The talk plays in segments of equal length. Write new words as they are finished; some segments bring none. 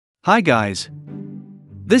Hi guys.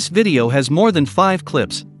 This video has more than 5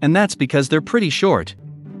 clips, and that's because they're pretty short.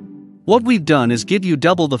 What we've done is give you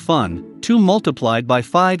double the fun. 2 multiplied by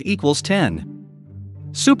 5 equals 10.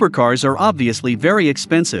 Supercars are obviously very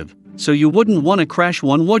expensive, so you wouldn't want to crash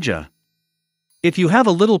one, would ya? If you have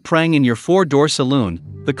a little prang in your 4-door saloon,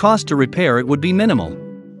 the cost to repair it would be minimal.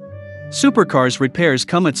 Supercars repairs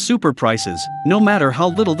come at super prices, no matter how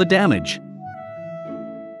little the damage.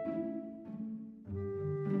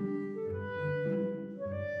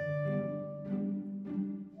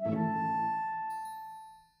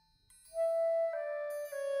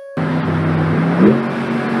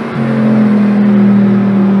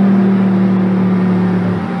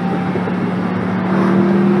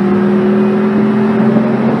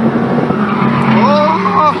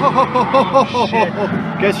 Oh, shit.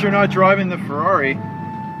 Guess you're not driving the Ferrari.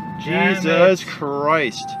 Jesus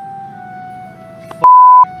Christ.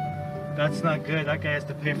 That's not good. That guy has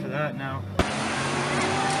to pay for that now.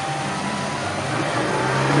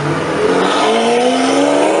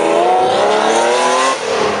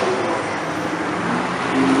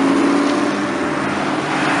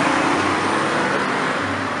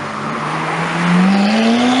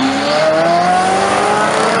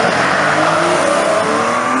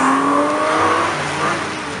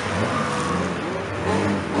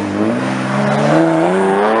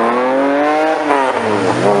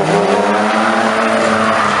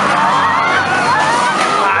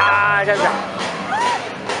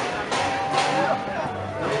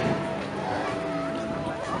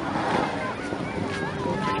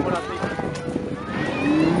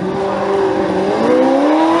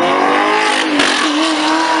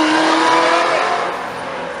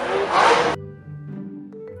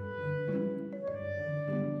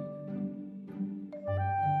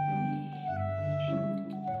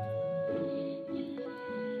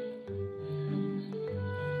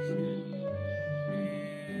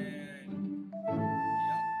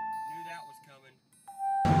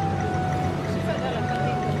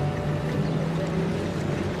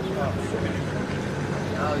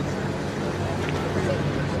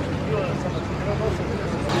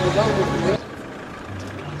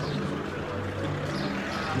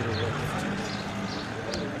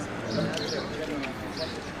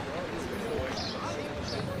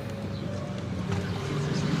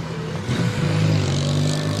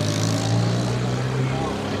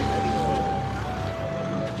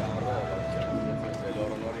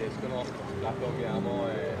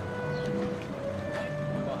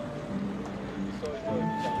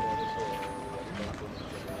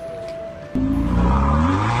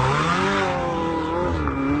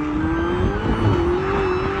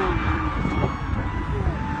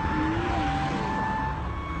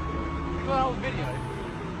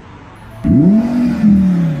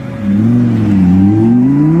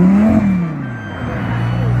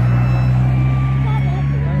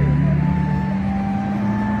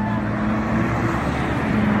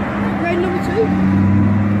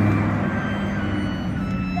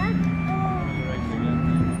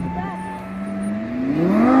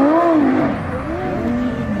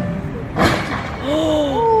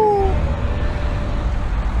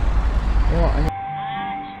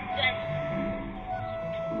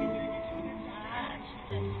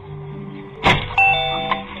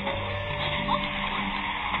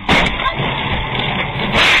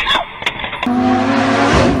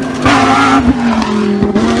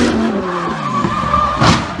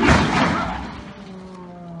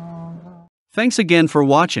 Thanks again for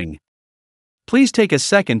watching. Please take a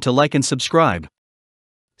second to like and subscribe.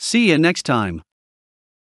 See ya next time.